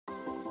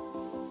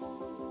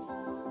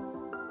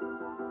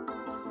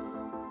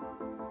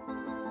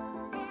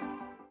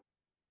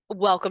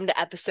Welcome to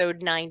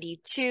episode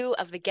 92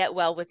 of the Get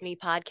Well With Me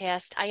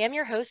podcast. I am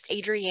your host,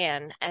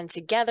 Adrienne, and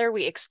together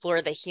we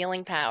explore the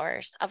healing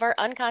powers of our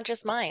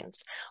unconscious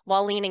minds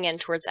while leaning in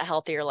towards a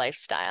healthier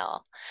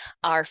lifestyle.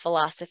 Our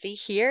philosophy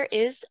here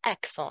is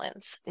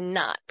excellence,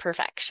 not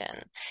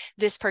perfection.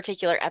 This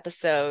particular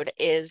episode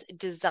is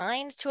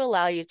designed to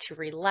allow you to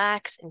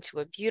relax into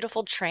a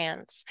beautiful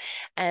trance,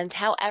 and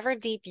however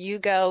deep you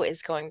go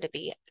is going to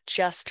be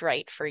just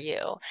right for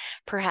you.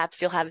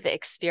 Perhaps you'll have the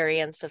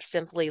experience of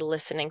simply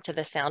listening to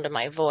the sound of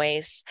my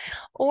voice,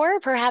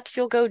 or perhaps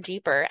you'll go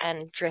deeper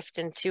and drift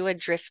into a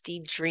drifty,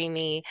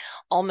 dreamy,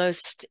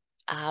 almost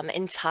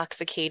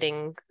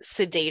intoxicating,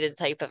 sedated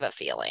type of a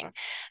feeling.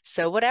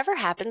 So, whatever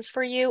happens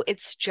for you,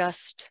 it's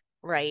just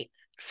right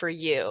for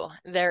you.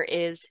 There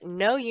is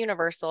no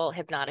universal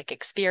hypnotic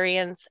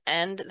experience,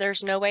 and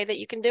there's no way that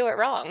you can do it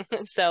wrong.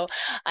 So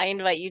I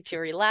invite you to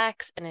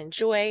relax and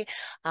enjoy.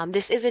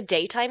 This is a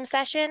daytime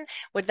session.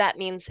 What that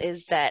means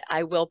is that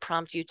I will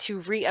prompt you to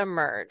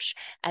re-emerge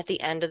at the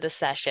end of the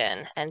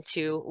session and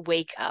to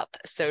wake up,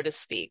 so to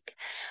speak.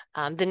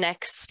 The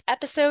next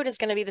episode is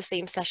going to be the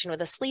same session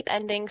with a sleep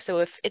ending. So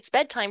if it's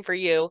bedtime for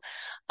you,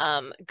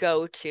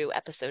 go to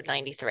episode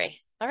 93.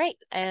 All right,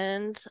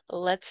 and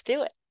let's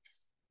do it.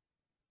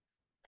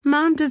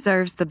 Mom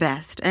deserves the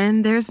best,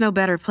 and there's no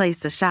better place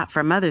to shop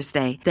for Mother's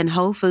Day than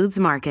Whole Foods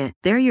Market.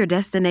 They're your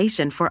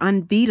destination for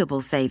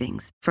unbeatable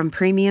savings, from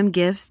premium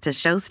gifts to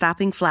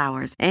show-stopping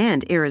flowers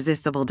and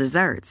irresistible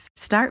desserts.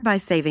 Start by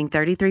saving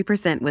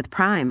 33% with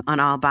Prime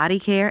on all body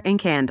care and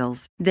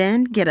candles.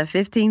 Then get a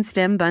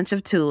 15-stem bunch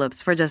of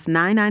tulips for just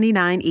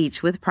 $9.99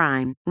 each with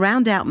Prime.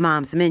 Round out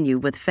Mom's menu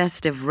with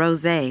festive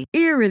rosé,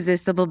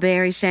 irresistible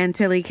berry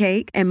chantilly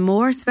cake, and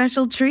more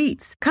special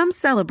treats. Come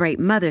celebrate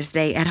Mother's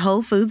Day at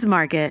Whole Foods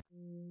Market.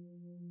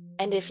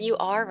 And if you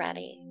are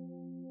ready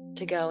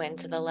to go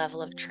into the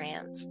level of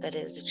trance that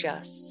is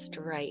just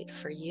right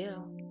for you,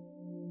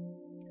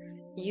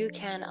 you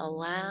can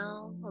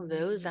allow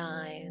those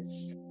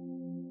eyes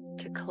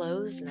to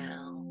close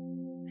now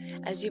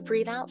as you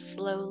breathe out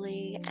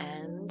slowly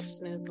and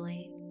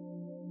smoothly.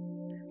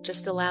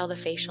 Just allow the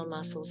facial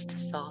muscles to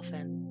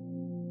soften,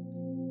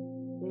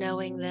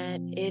 knowing that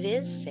it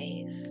is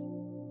safe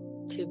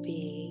to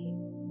be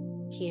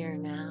here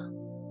now.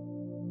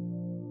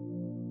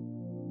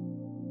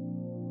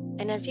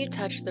 And as you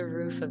touch the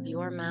roof of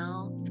your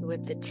mouth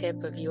with the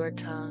tip of your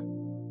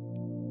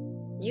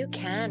tongue, you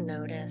can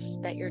notice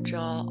that your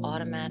jaw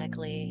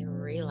automatically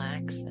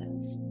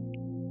relaxes.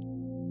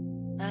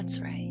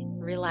 That's right,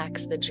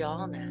 relax the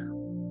jaw now.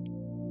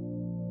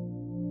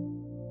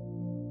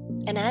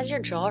 And as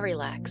your jaw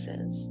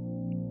relaxes,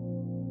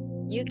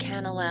 you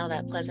can allow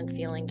that pleasant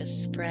feeling to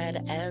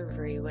spread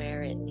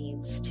everywhere it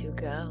needs to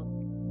go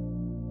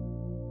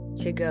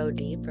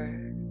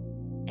deeper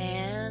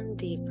and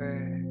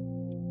deeper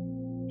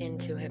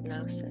into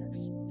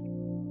hypnosis.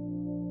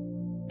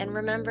 And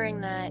remembering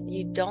that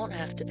you don't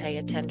have to pay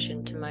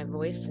attention to my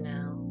voice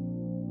now,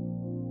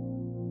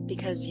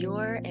 because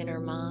your inner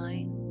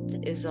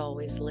mind is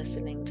always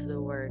listening to the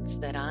words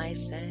that I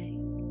say,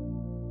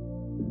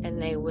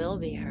 and they will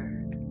be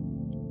heard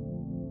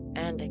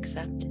and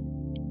accepted.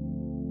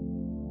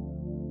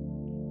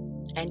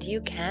 And you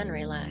can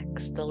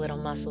relax the little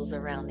muscles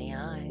around the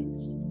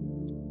eyes,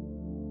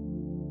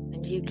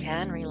 and you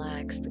can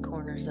relax the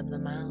corners of the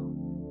mouth.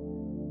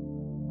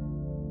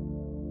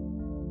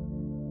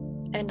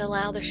 And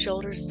allow the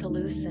shoulders to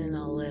loosen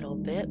a little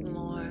bit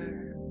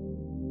more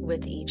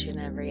with each and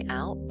every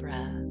out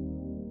breath.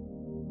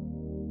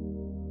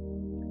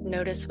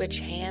 Notice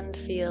which hand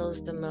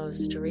feels the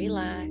most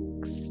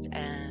relaxed,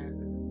 and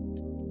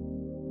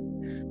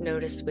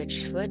notice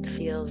which foot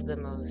feels the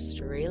most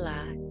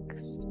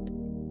relaxed.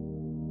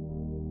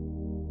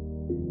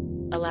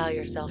 Allow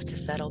yourself to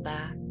settle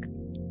back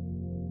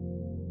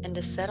and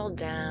to settle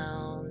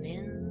down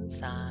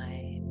inside.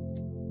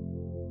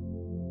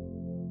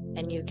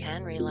 And you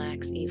can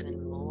relax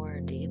even more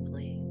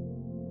deeply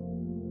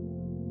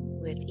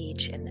with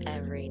each and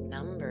every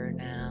number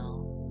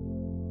now,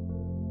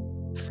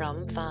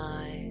 from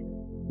 5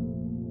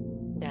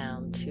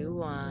 down to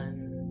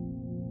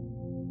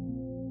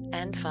 1,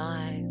 and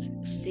 5,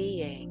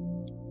 seeing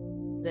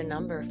the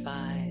number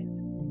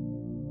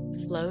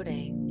 5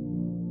 floating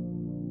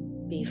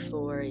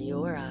before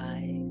your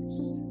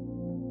eyes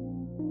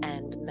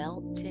and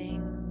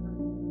melting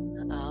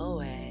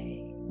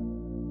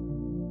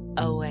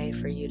away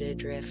for you to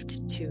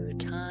drift 2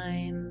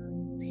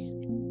 times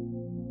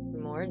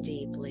more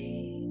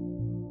deeply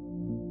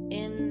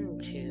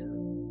into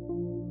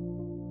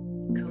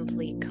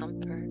complete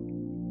comfort,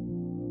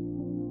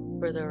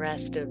 where the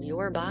rest of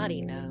your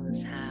body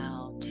knows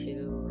how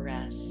to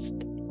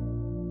rest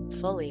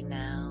fully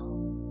now,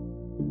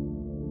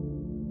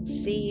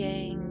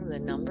 seeing the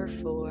number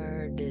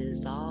 4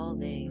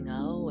 dissolving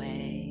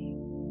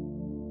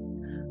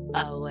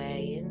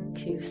away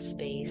into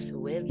space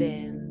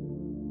within,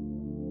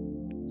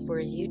 for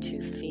you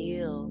to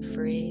feel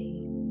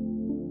free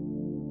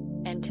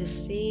and to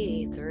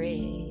see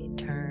 3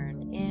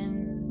 turn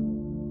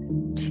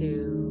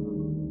into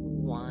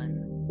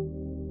 1.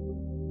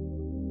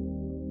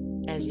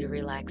 As you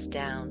relax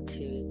down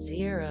to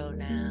 0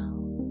 now,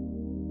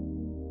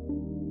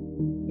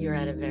 you're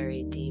at a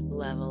very deep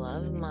level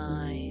of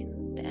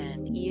mind,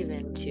 and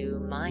even to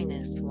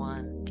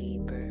 -1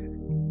 deeper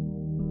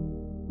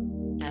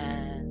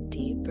and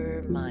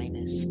deeper,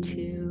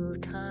 -2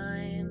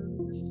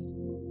 times,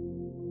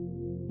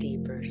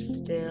 deeper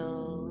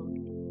still,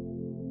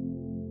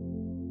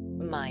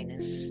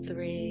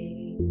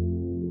 -3,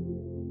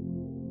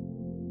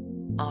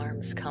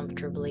 arms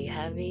comfortably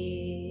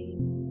heavy,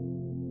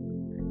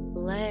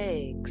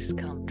 legs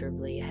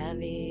comfortably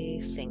heavy,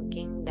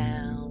 sinking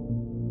down,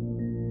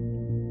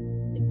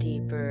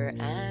 deeper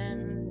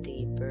and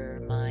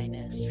deeper,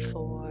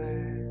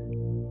 -4,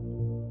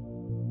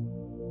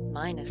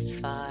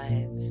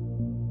 -5,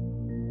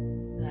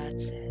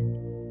 that's it,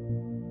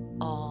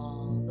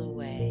 all the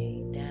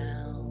way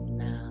down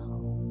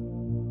now.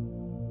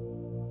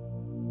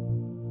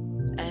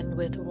 And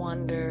with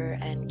wonder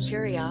and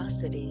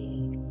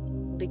curiosity,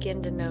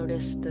 begin to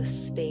notice the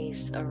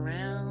space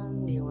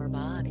around your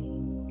body,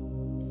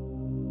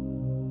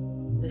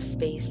 the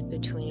space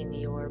between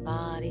your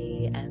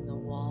body and the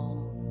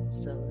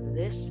walls of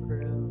this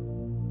room.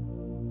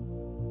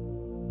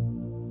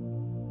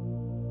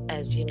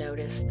 As you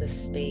notice the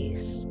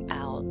space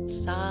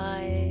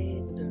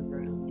outside the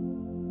room,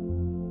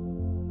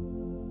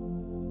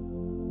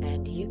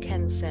 and you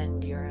can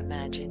send your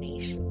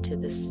imagination to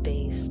the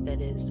space that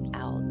is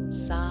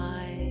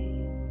outside,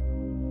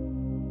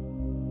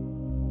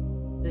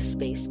 the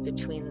space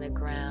between the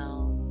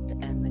ground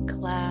and the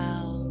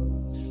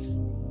clouds,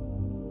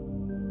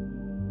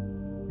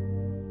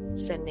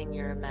 sending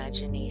your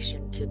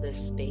imagination to the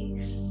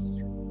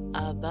space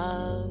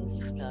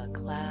above the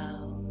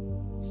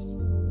clouds.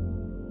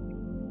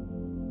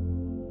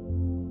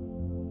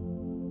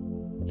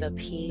 The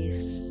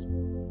peace.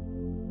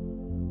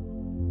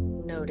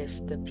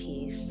 Notice the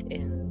peace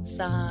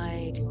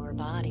inside your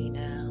body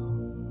now,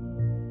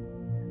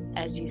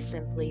 as you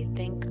simply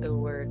think the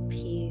word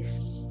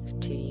peace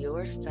to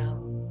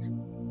yourself.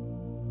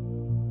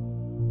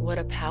 What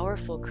a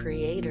powerful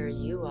creator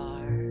you are.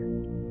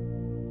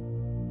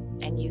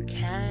 And you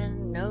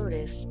can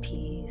notice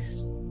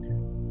peace,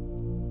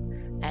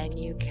 and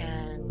you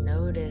can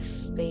notice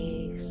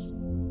space,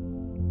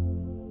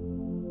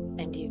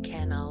 and you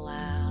can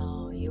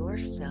allow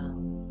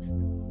yourself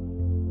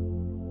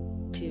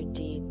to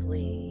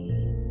deeply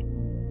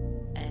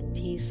and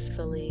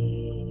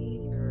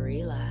peacefully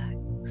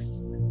relax.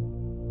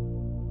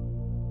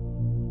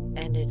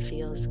 And it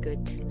feels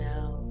good to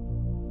know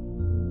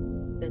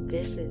that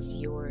this is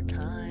your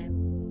time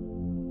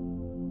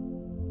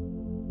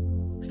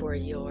for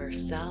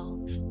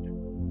yourself.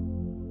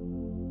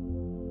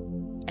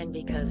 And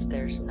because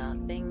there's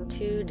nothing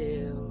to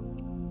do,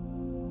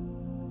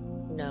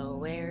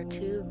 nowhere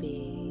to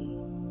be,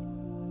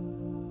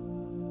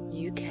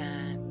 you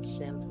can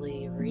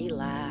simply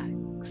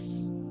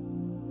relax,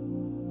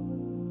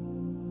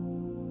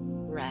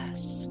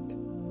 rest,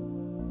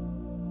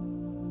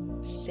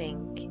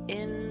 sink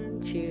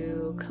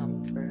into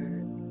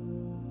comfort,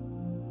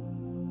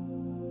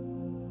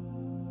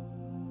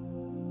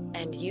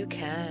 and you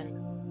can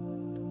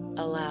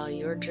allow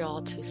your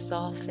jaw to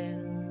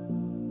soften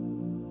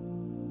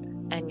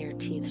and your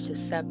teeth to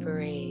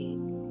separate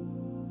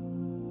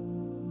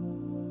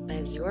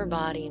as your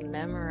body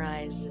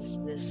memorizes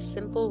this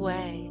simple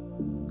way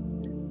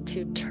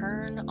to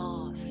turn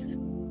off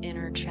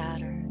inner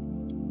chatter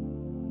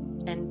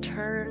and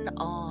turn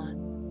on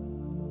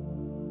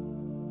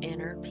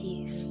inner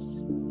peace.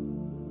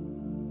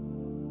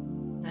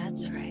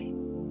 That's right,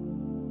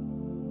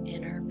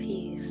 inner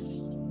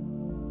peace.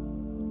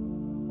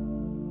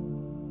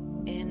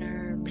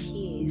 Inner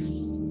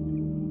peace.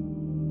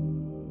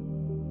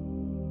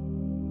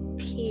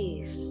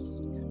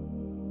 Peace.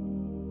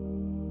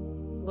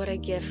 What a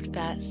gift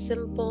that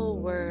simple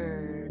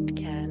word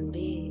can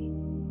be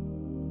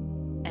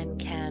and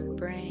can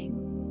bring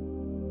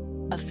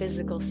a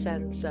physical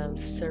sense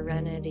of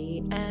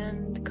serenity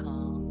and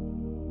calm.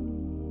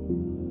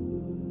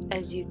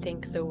 As you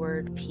think the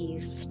word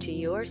peace to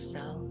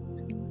yourself,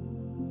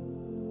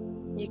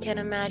 you can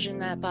imagine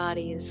that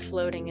body is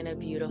floating in a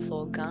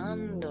beautiful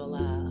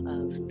gondola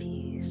of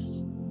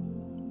peace.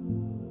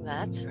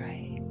 That's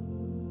right.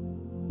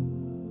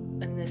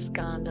 And this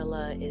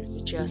gondola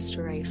is just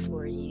right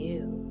for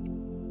you.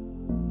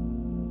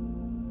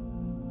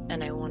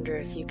 And I wonder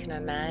if you can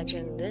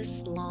imagine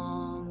this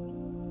long,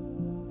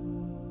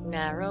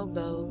 narrow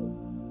boat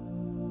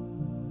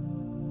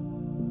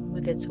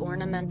with its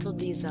ornamental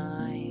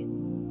design.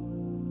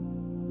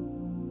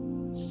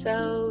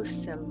 So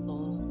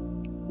simple,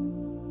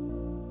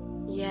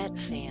 yet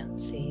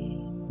fancy.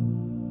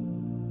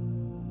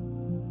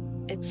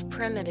 It's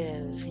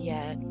primitive,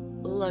 yet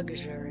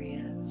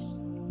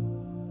luxurious.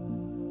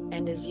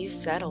 And as you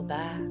settle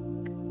back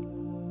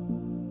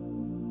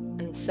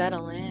and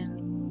settle in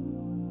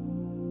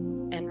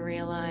and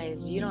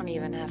realize you don't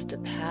even have to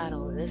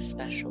paddle this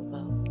special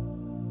boat,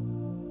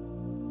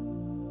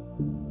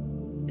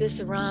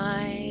 this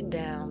ride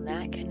down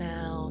that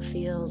canal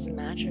feels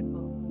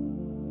magical.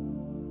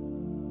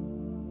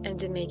 and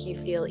to make you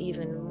feel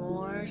even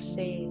more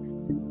safe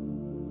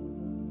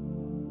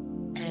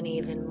and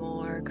even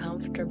more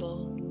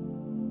comfortable.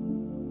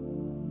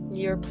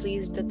 You're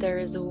pleased that there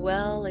is a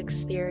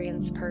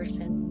well-experienced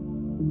person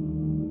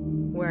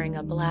wearing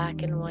a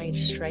black and white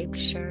striped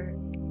shirt,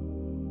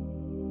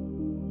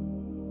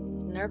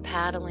 and they're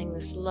paddling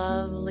this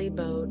lovely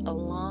boat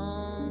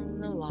along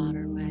the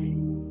waterway.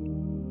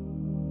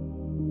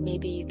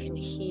 Maybe you can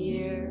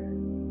hear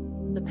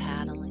the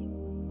paddling,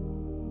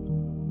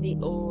 the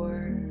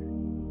oar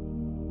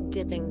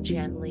dipping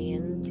gently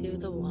into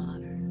the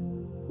water.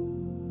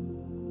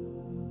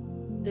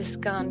 This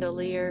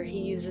gondolier, he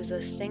uses a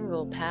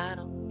single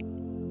paddle,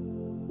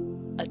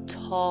 a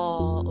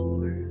tall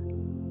oar,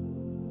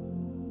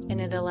 and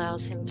it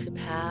allows him to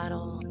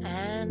paddle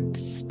and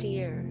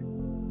steer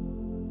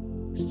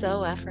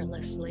so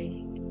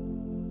effortlessly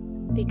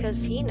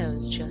because he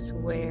knows just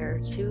where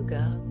to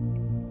go.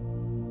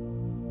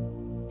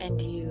 And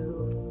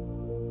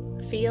you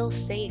feel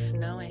safe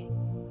knowing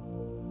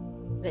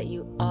that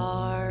you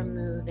are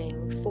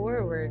moving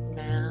forward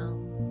now.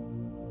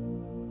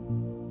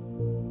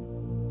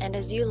 And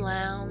as you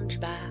lounge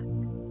back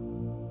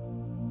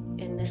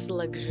in this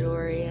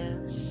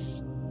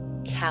luxurious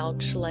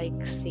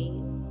couch-like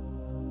seat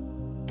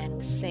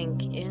and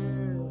sink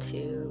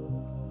into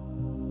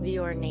the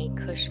ornate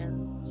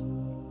cushions,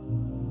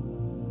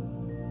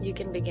 you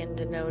can begin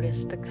to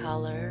notice the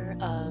color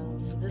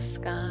of the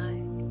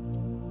sky,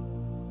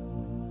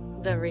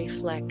 the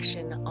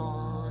reflection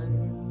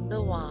on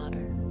the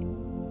water.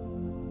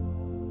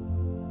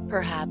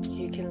 Perhaps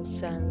you can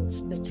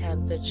sense the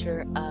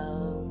temperature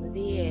of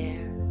the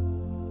air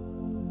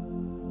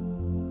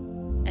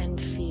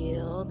and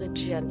feel the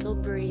gentle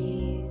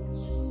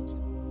breeze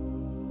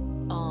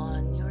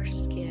on your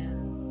skin.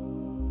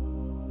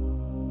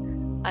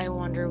 I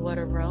wonder what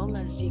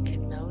aromas you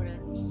can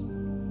notice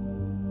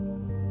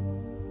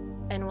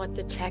and what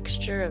the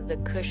texture of the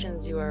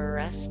cushions you are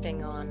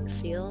resting on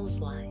feels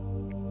like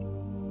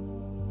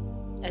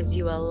as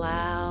you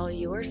allow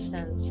your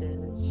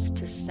senses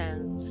to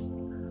sense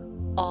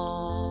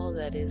all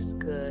that is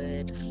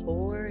good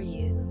for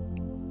you.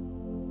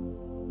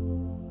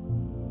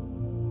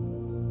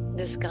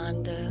 This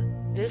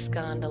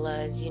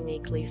gondola is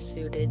uniquely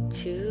suited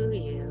to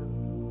you.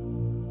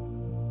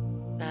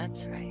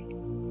 That's right.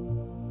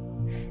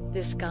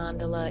 This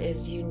gondola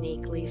is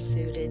uniquely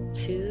suited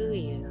to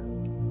you.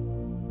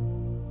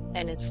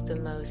 And it's the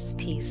most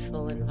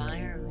peaceful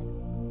environment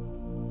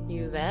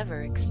you've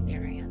ever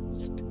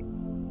experienced.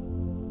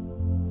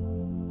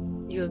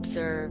 You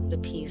observe the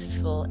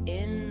peaceful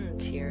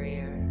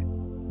interior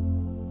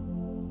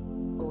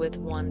with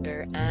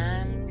wonder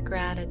and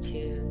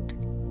gratitude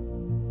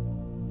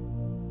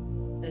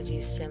as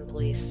you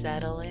simply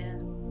settle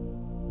in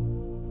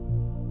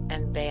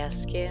and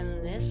bask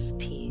in this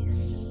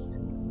peace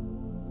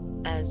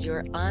as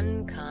your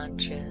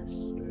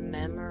unconscious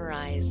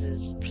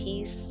memorizes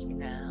peace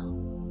now,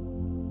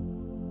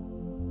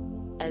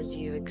 as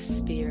you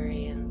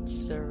experience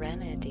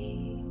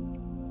serenity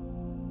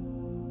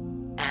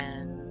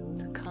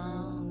and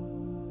calm,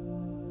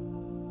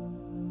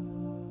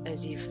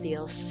 as you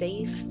feel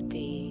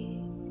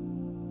safety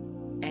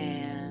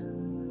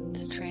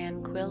and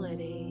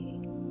tranquility,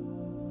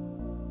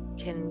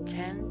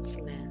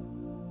 contentment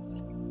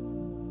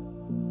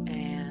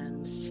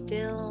and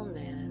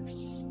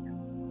stillness,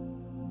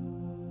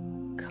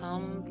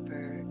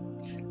 comfort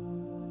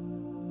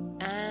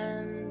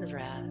and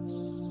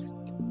rest,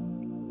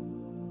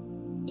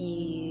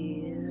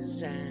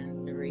 ease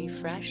and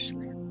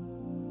refreshment.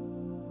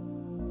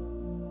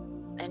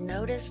 And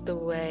notice the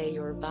way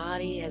your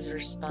body has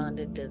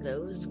responded to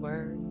those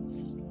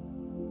words.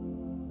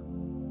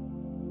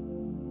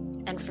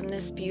 And from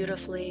this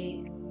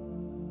beautifully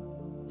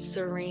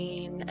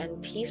serene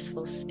and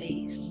peaceful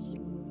space,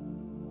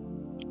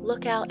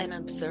 look out and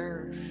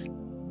observe.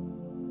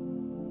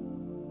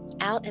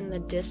 Out in the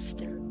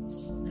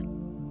distance,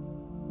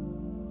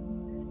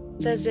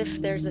 it's as if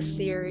there's a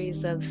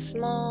series of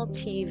small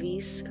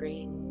TV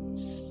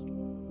screens,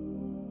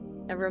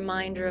 a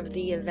reminder of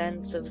the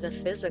events of the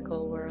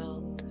physical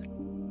world.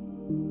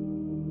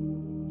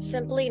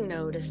 Simply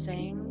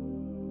noticing,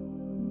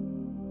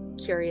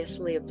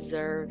 curiously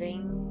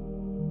observing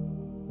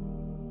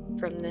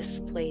from this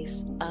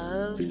place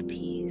of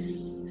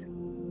peace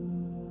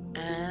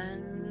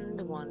and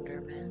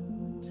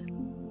wonderment.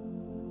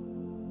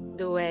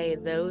 The way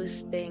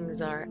those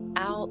things are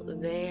out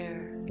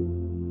there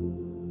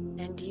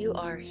and you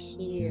are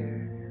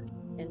here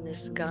in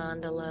this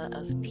gondola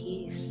of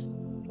peace,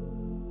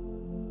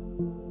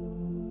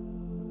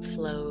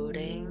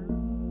 floating,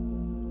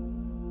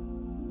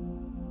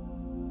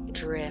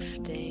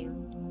 drifting,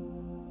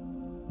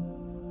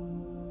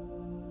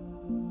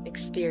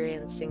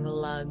 experiencing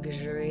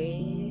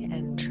luxury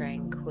and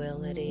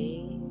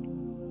tranquility.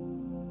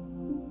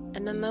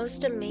 And the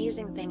most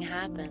amazing thing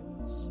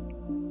happens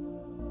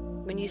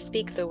when you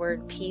speak the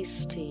word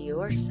peace to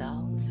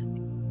yourself,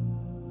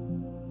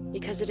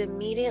 because it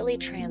immediately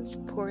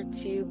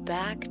transports you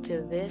back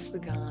to this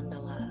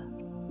gondola,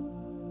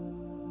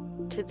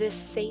 to this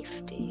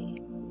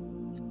safety,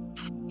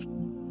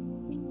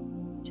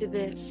 to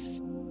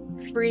this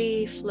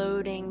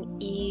free-floating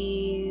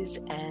ease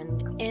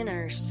and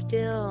inner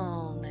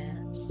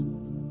stillness,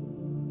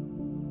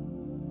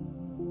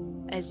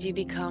 as you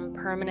become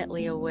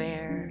permanently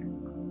aware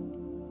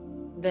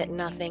that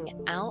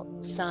nothing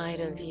outside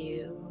of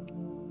you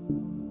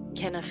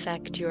can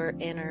affect your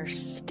inner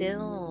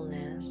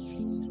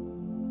stillness.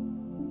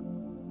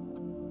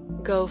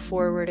 Go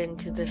forward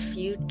into the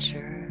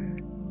future,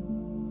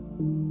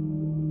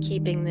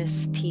 keeping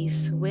this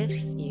peace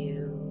with you.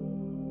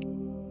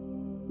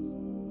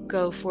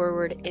 Go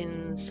forward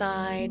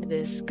inside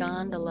this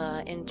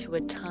gondola into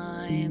a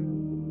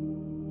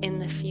time in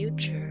the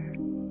future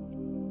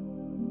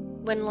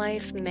when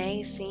life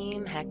may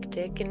seem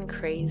hectic and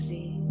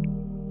crazy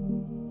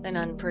and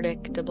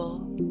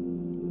unpredictable,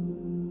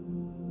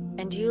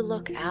 and you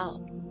look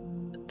out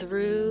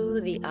through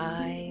the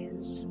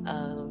eyes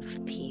of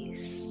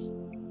peace.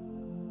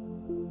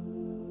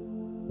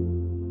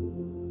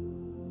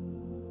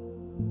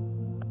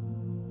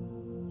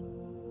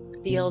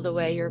 Feel the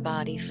way your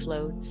body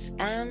floats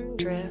and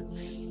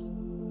drifts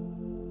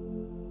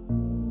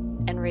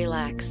and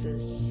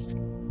relaxes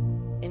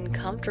in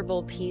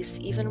comfortable peace,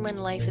 even when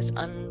life is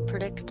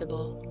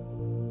unpredictable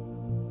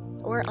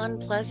or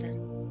unpleasant,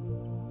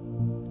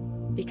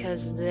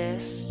 because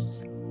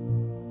this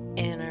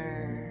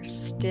inner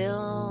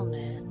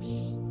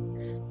stillness,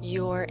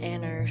 your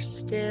inner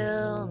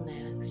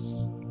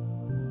stillness,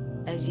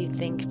 as you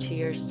think to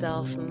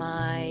yourself,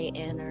 my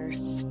inner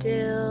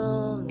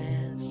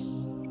stillness,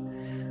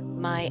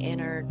 my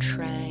inner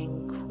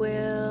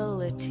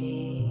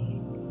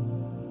tranquility,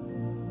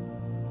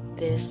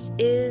 this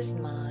is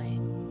mine.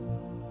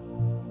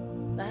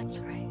 That's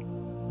right.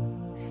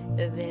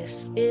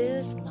 This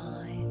is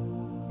mine.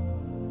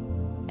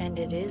 And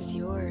it is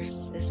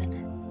yours, isn't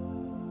it?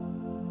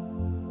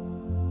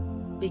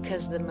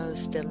 Because the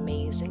most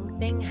amazing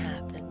thing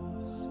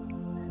happens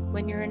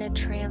when you're in a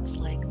trance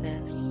like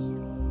this,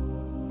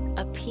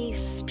 a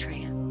peace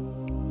trance.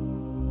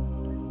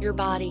 Your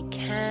body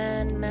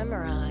can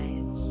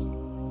memorize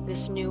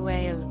this new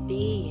way of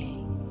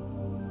being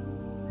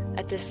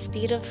at the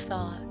speed of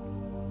thought,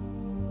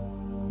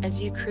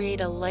 as you create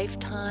a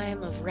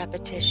lifetime of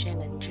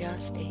repetition in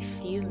just a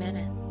few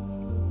minutes,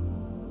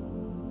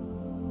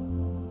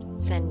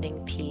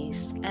 sending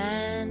peace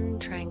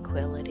and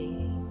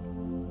tranquility,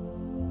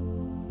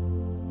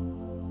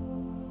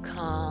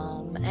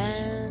 calm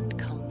and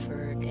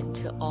comfort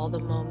into all the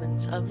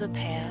moments of the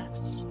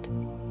past,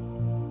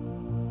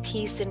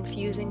 peace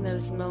infusing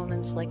those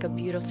moments like a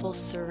beautiful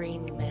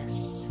serene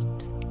mist.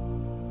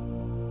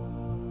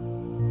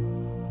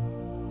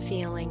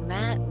 Feeling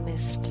that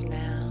mist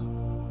now,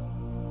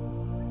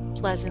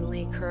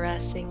 pleasantly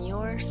caressing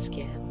your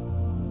skin,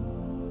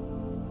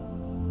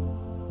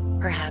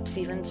 perhaps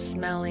even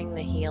smelling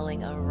the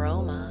healing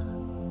aroma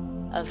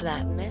of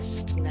that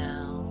mist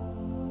now.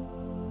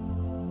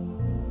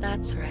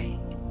 That's right,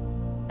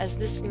 as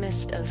this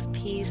mist of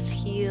peace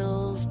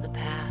heals the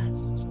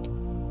past,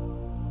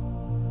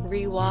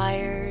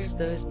 rewires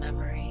those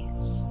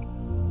memories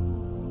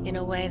in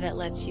a way that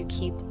lets you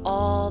keep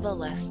all the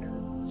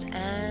lessons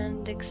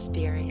and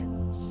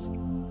experience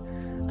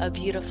a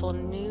beautiful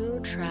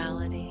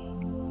neutrality,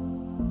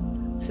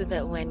 so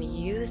that when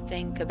you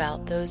think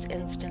about those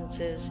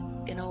instances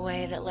in a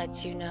way that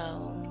lets you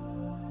know,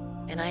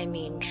 and I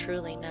mean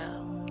truly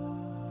know,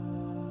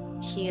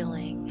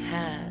 healing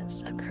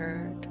has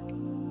occurred.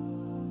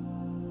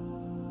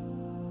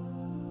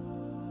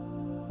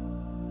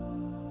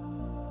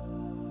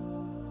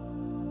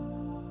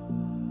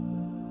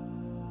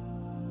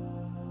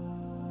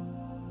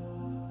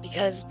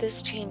 Because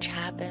this change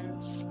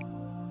happens,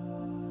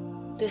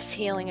 this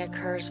healing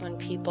occurs when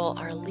people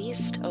are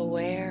least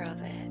aware of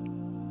it.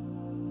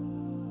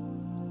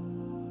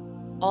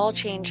 All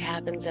change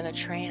happens in a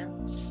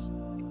trance,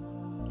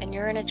 and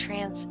you're in a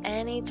trance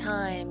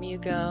anytime you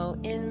go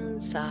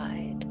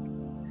inside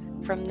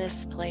from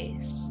this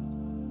place.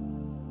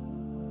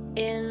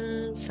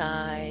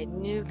 Inside,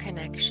 new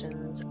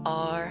connections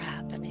are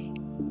happening.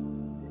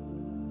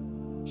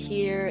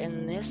 Here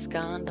in this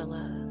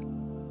gondola,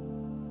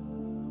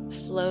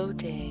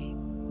 floating,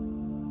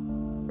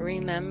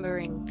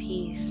 remembering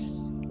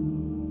peace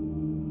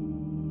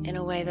in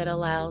a way that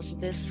allows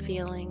this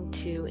feeling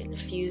to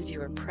infuse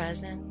your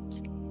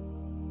present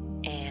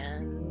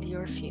and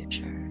your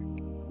future.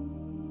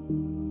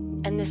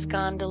 And this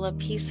gondola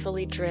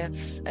peacefully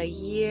drifts a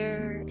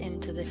year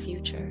into the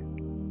future.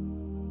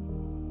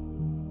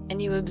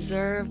 And you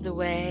observe the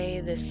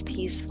way this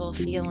peaceful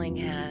feeling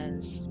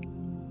has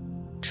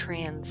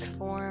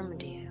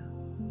transformed you.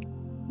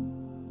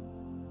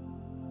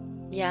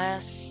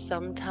 Yes,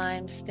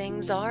 sometimes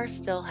things are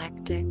still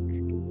hectic,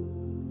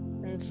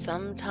 and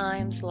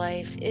sometimes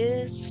life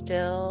is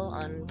still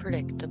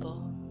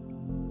unpredictable.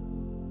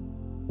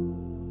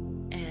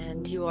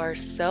 And you are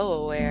so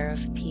aware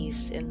of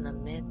peace in the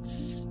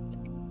midst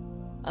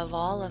of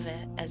all of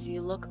it as you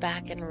look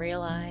back and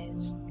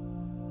realize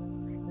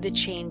the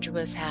change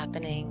was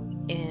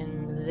happening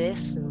in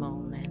this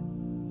moment,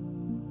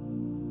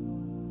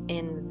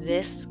 in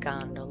this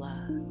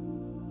gondola,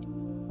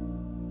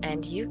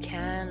 and you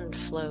can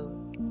float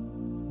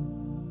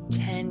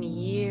 10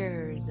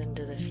 years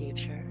into the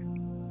future,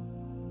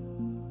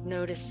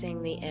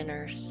 noticing the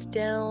inner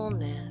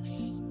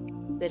stillness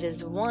that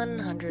is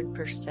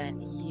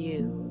 100%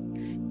 you,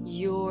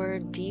 your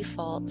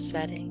default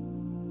setting,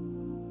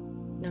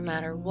 no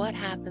matter what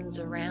happens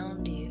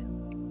around you,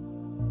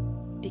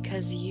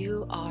 because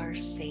you are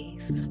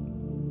safe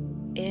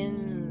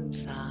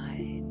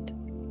inside.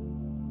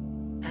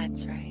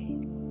 That's right.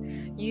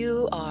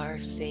 You are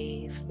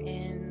safe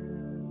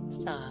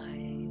inside.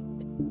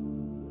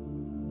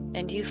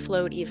 And you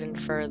float even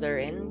further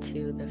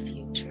into the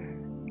future.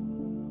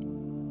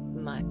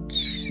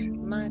 Much,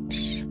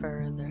 much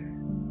further.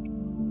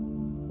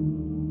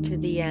 To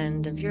the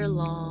end of your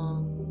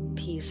long,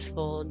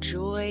 peaceful,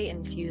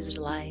 joy-infused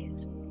life.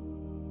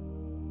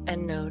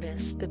 And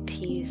notice the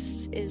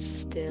peace is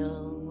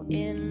still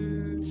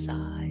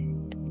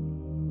inside.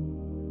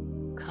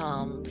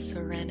 Calm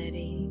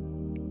serenity,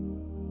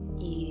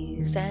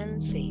 ease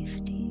and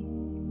safety,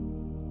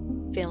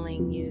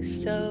 filling you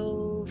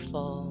so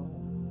full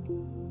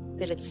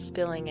that it's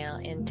spilling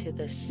out into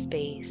the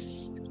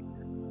space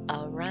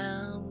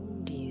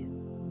around you,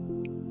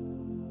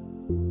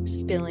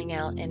 spilling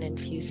out and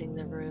infusing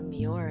the room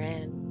you're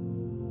in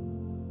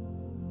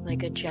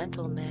like a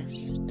gentle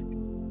mist,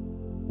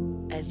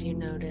 as you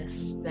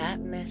notice that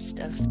mist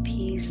of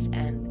peace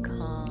and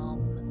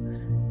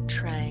calm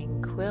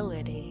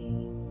tranquility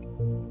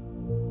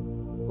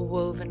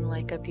woven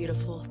like a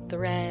beautiful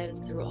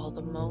thread through all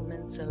the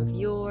moments of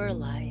your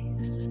life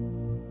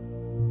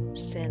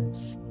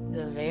since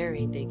the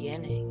very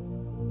beginning,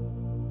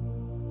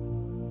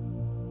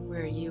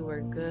 where you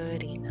were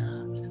good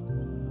enough.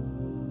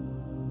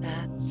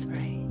 That's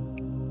right.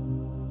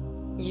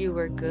 You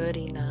were good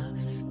enough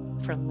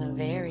from the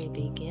very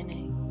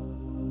beginning.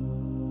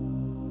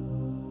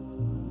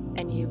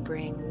 And you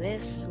bring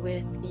this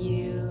with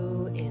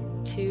you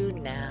into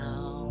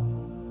now.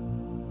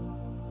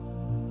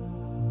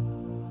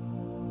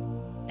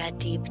 That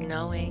deep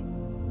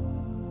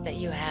knowing that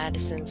you had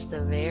since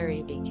the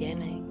very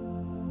beginning,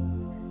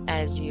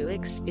 as you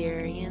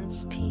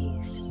experience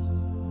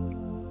peace,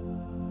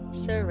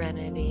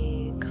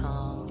 serenity,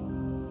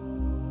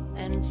 calm,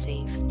 and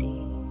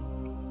safety,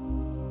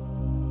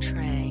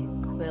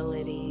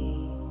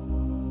 tranquility,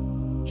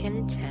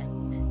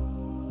 contentment,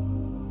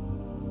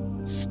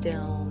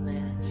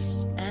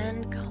 stillness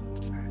and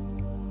comfort,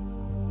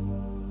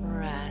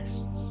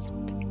 rest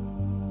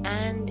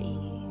and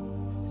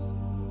ease,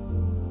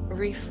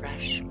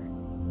 refreshment.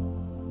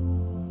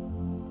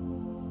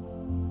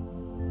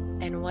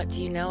 And what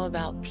do you know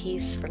about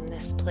peace from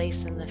this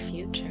place in the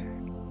future?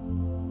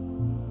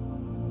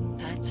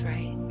 That's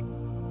right.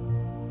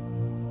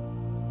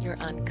 Your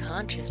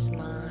unconscious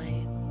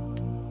mind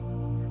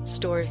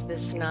stores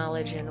this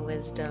knowledge and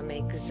wisdom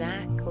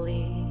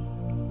exactly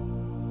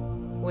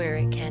where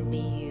it can be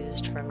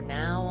used from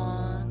now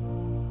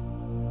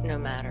on, no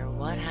matter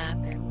what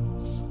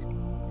happens.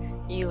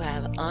 You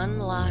have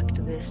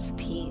unlocked this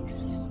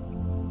peace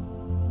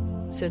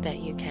so that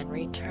you can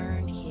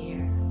return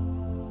here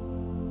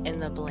in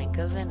the blink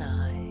of an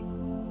eye,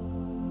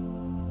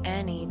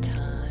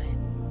 anytime,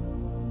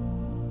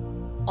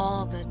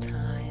 all the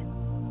time.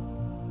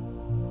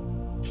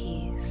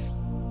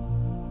 Peace.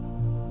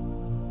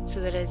 So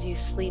that as you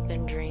sleep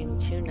and dream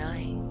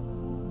tonight,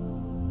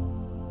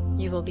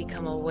 you will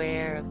become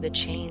aware of the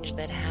change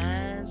that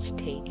has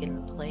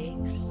taken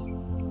place.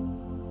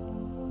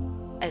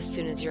 As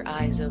soon as your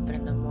eyes open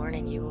in the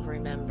morning, you will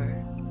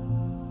remember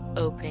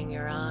opening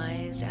your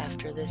eyes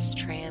after this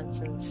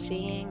trance and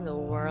seeing the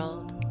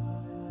world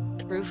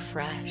through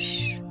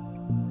fresh,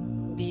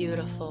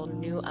 beautiful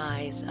new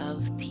eyes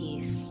of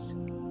peace,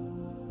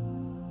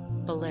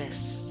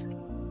 bliss,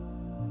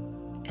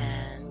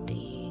 and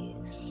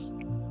ease.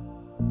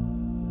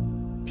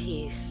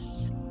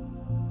 Peace,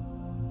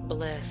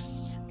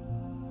 bliss,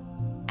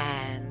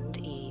 and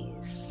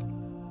ease.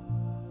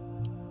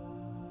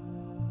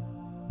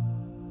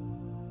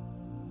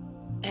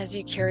 As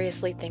you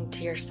curiously think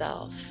to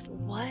yourself,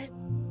 what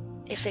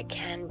if it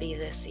can be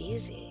this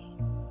easy?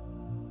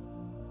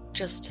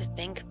 Just to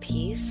think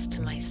peace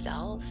to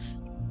myself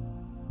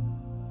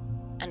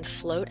and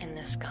float in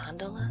this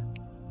gondola?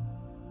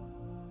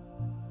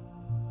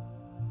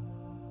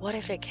 What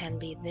if it can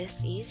be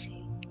this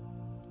easy?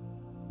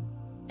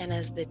 And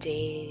as the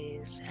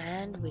days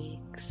and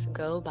weeks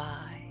go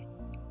by,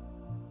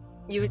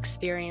 you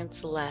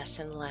experience less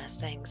and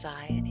less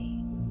anxiety.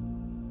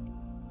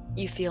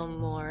 You feel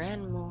more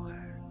and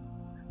more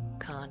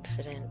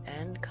confident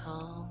and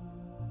calm.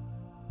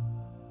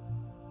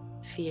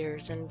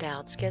 Fears and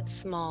doubts get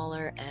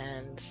smaller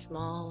and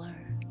smaller,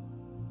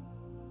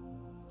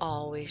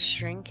 always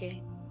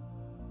shrinking,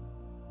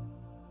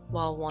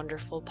 while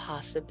wonderful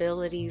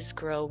possibilities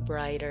grow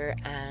brighter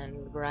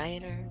and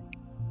brighter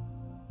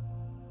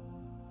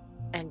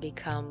and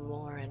become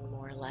more and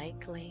more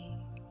likely.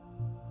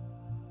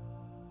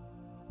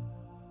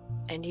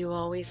 And you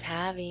always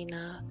have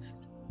enough.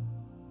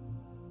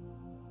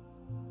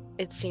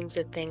 It seems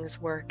that things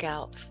work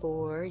out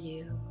for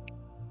you.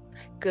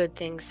 Good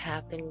things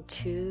happen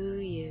to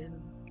you.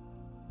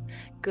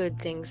 Good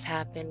things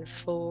happen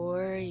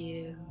for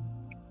you.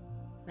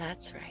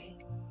 That's right.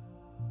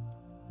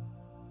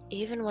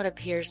 Even what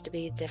appears to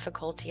be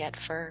difficulty at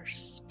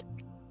first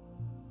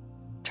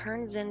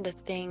turns into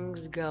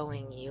things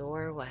going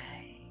your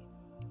way,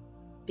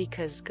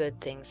 because good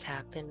things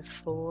happen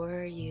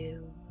for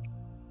you.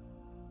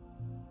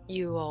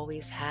 You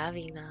always have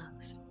enough.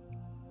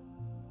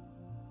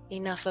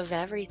 Enough of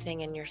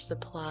everything, and your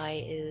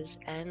supply is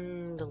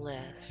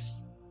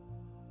endless.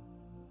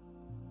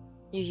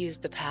 You use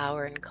the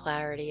power and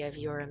clarity of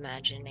your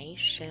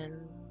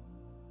imagination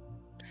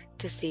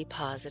to see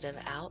positive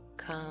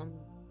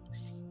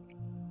outcomes.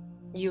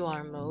 You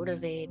are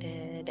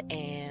motivated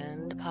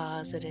and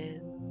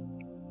positive.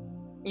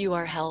 You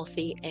are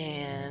healthy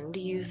and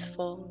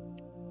youthful.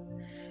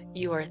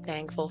 You are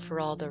thankful for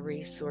all the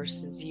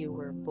resources you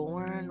were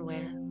born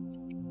with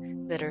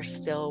that are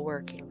still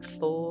working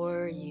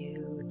for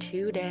you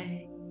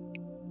today,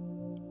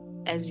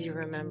 as you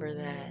remember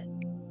that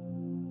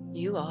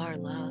you are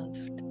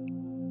loved.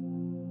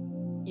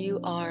 You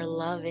are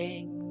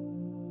loving.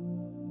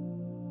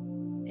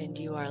 And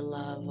you are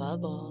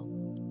lovable.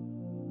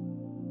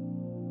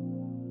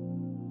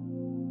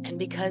 And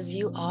because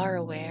you are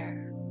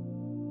aware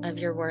of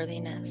your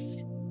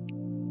worthiness,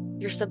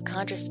 your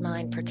subconscious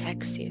mind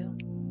protects you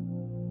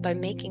by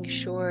making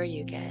sure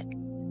you get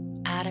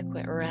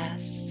adequate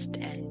rest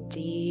and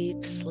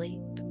deep sleep.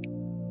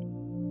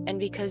 And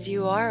because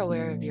you are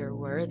aware of your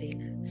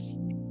worthiness,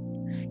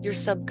 your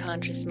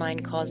subconscious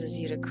mind causes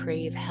you to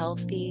crave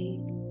healthy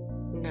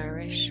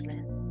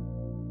nourishment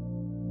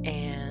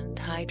and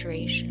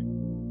hydration.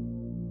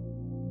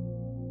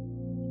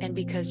 And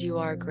because you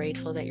are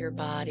grateful that your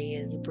body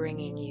is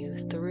bringing you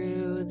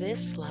through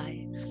this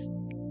life,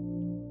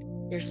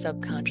 your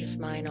subconscious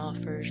mind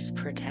offers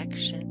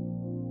protection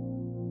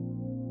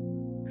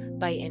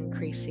by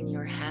increasing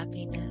your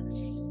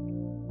happiness.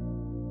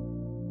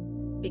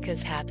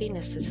 Because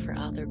happiness is for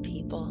other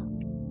people,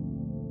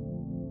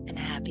 and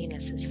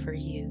happiness is for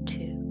you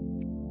too.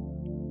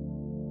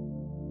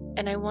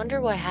 And I wonder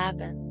what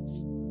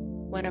happens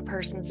when a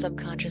person's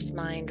subconscious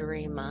mind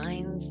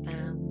reminds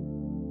them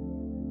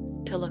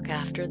to look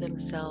after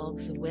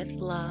themselves with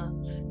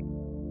love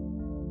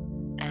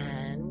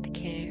and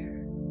care.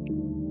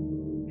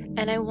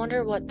 And I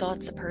wonder what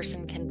thoughts a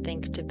person can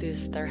think to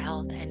boost their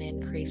health and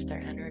increase their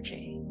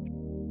energy.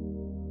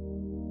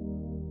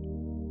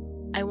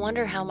 I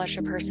wonder how much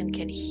a person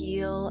can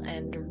heal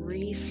and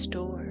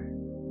restore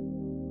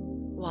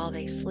while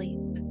they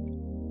sleep.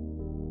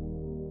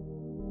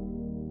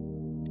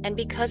 And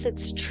because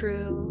it's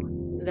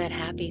true that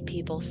happy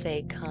people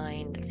say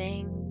kind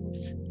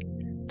things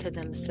to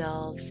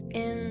themselves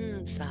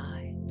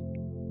inside,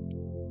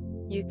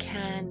 you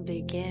can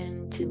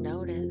begin to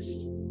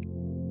notice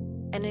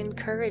an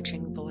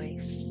encouraging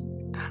voice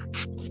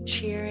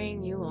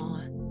cheering you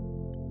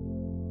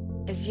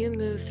on as you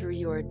move through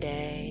your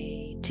day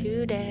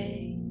to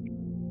day.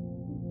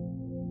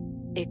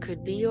 It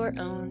could be your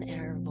own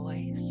inner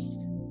voice.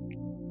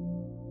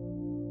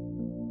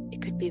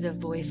 It could be the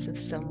voice of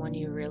someone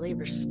you really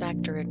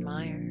respect or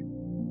admire.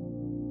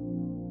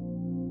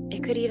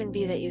 It could even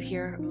be that you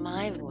hear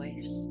my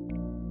voice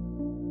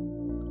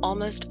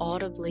almost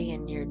audibly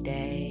in your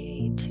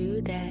day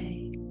to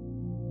day,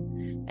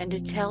 and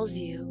it tells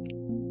you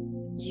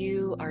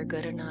you are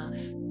good enough.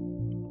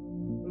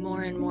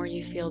 More and more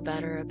you feel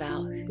better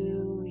about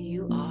who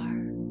you are,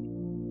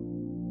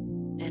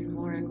 and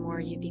more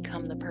you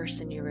become the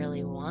person you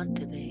really want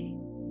to be,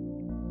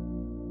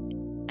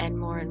 and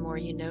more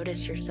you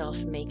notice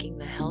yourself making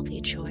the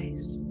healthy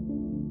choice.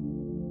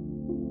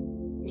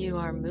 You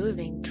are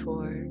moving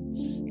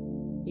towards,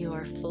 you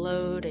are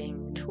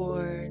floating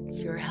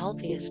towards your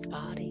healthiest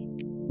body.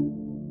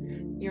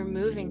 You're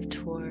moving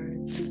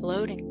towards,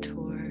 floating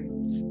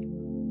towards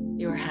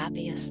your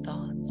happiest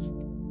thoughts.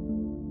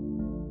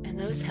 And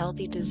those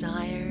healthy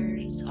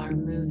desires are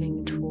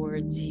moving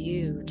towards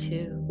you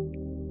too.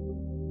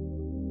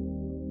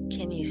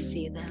 Can you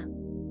see them?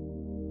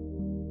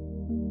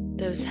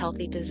 Those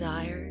healthy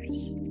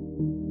desires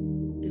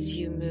as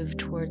you move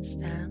towards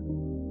them,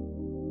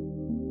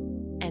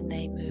 and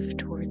they move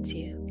towards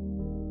you.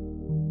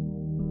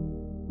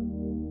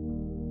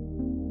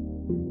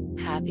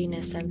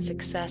 Happiness and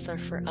success are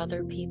for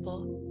other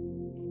people,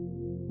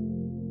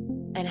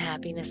 and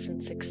happiness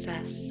and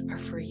success are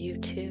for you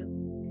too.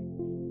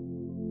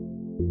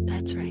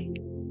 That's right.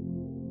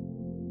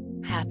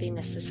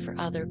 Happiness is for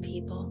other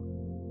people,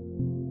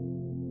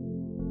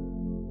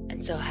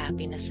 and so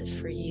happiness is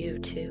for you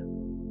too.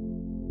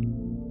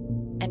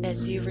 And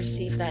as you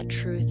receive that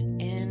truth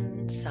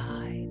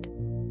inside,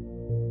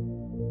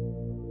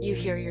 you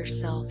hear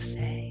yourself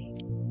say,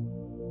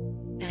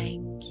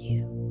 "Thank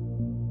you.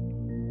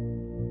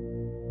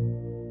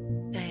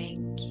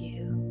 Thank you."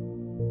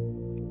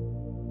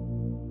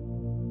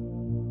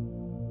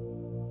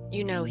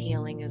 You know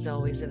healing is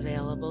always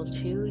available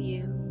to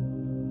you.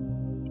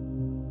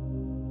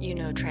 You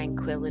know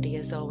tranquility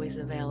is always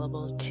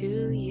available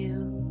to you,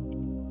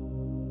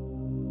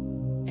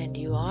 and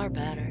you are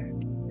better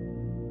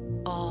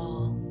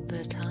all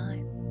the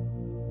time.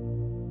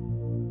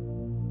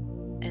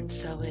 And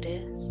so it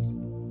is.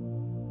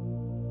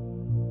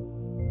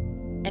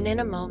 And in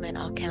a moment,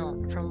 I'll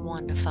count from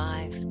 1 to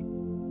 5.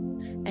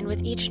 And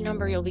with each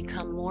number, you'll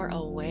become more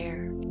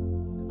aware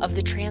of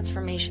the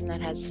transformation that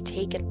has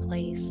taken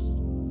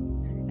place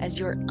as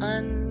your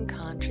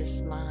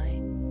unconscious mind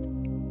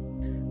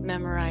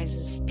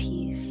memorizes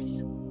peace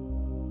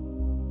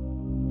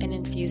and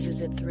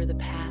infuses it through the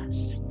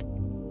past,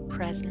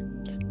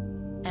 present,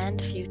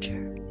 and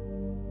future.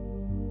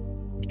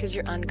 Because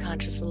your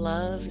unconscious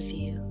loves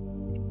you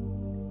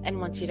and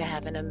wants you to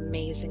have an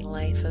amazing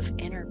life of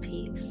inner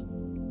peace.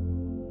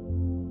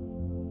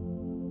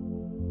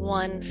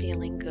 1,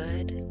 feeling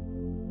good.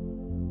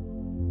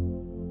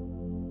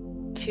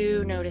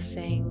 2,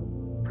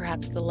 noticing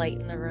perhaps the light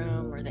in the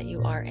room, or that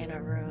you are in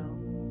a room.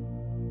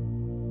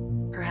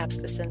 Perhaps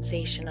the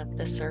sensation of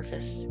the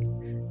surface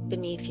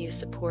beneath you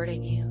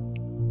supporting you.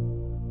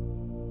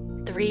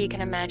 3, you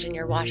can imagine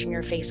you're washing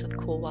your face with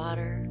cool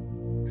water,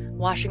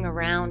 washing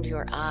around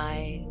your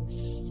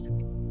eyes.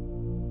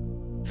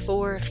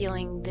 4,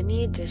 feeling the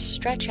need to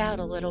stretch out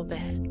a little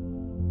bit.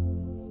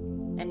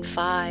 And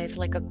 5,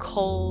 like a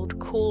cold,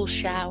 cool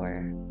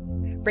shower,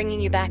 bringing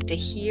you back to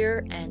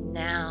here and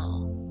now.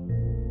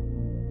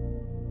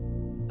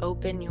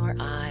 Open your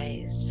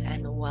eyes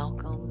and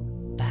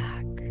welcome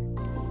back.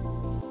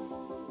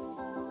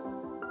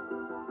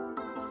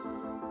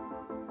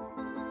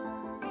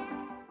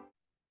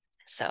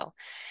 So,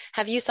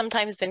 have you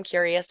sometimes been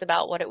curious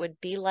about what it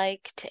would be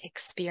like to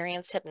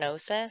experience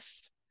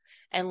hypnosis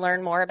and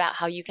learn more about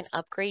how you can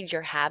upgrade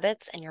your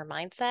habits and your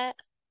mindset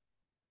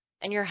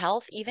and your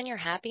health, even your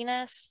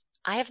happiness?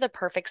 I have the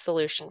perfect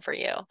solution for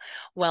you.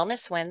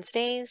 Wellness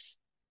Wednesdays.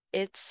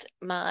 It's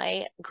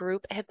my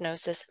group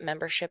hypnosis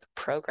membership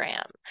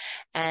program,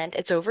 and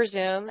it's over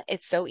Zoom.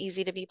 It's so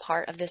easy to be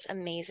part of this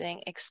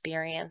amazing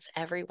experience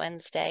every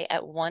Wednesday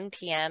at 1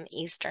 p.m.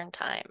 Eastern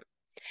Time.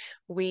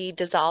 We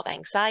dissolve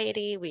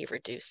anxiety, we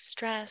reduce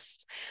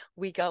stress,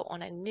 we go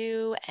on a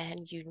new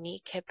and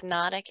unique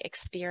hypnotic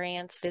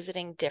experience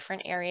visiting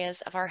different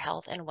areas of our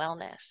health and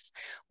wellness,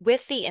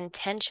 with the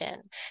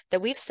intention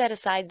that we've set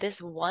aside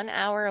this 1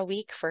 hour a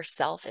week for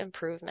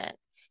self-improvement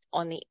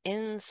on the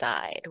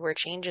inside, where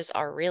changes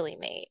are really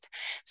made.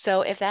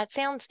 So if that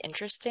sounds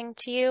interesting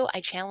to you,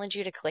 I challenge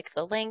you to click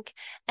the link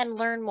and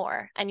learn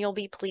more, and you'll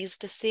be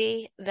pleased to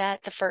see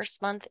that the first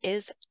month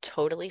is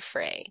totally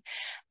free,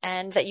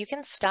 and that you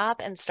can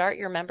stop and start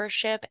your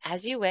membership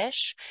as you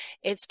wish.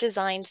 It's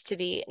designed to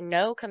be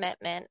no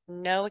commitment,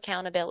 no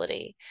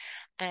accountability.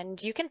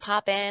 And you can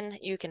pop in,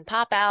 you can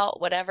pop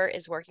out, whatever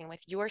is working with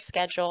your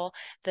schedule.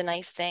 The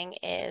nice thing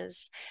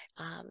is,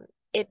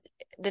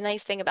 the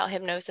nice thing about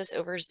hypnosis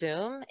over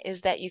Zoom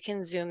is that you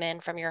can zoom in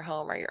from your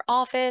home or your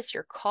office,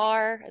 your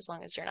car, as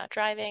long as you're not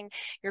driving,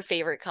 your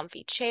favorite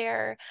comfy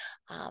chair,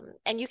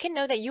 and you can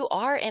know that you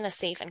are in a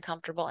safe and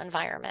comfortable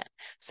environment.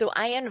 So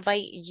I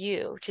invite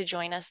you to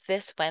join us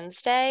this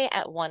Wednesday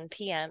at 1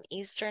 p.m.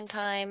 Eastern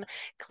Time.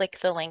 Click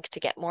the link to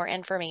get more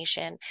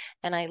information,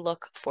 and I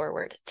look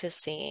forward to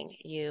seeing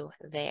you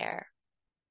there.